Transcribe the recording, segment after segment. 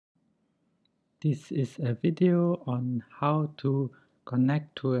This is a video on how to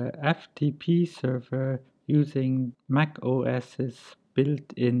connect to a FTP server using Mac OS's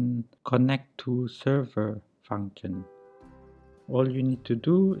built-in Connect to Server function. All you need to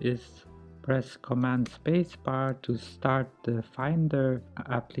do is press Command Spacebar to start the Finder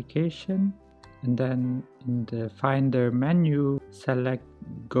application, and then in the Finder menu select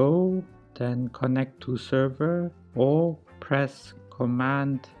Go, then Connect to Server, or press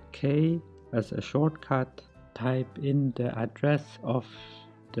Command K as a shortcut. Type in the address of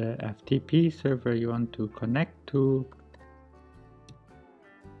the FTP server you want to connect to,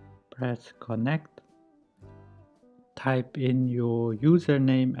 press connect, type in your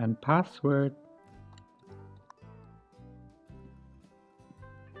username and password,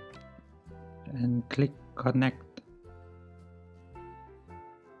 and click connect.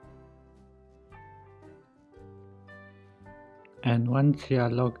 And once you are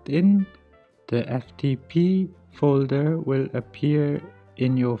logged in, the FTP folder will appear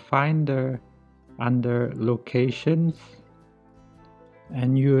in your Finder under Locations,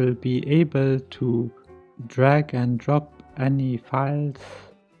 and you will be able to drag and drop any files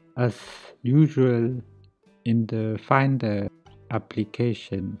as usual in the Finder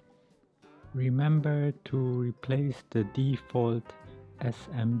application. Remember to replace the default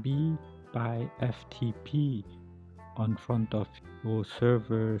SMB by FTP on front of your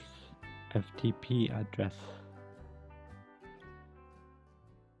server's FTP address.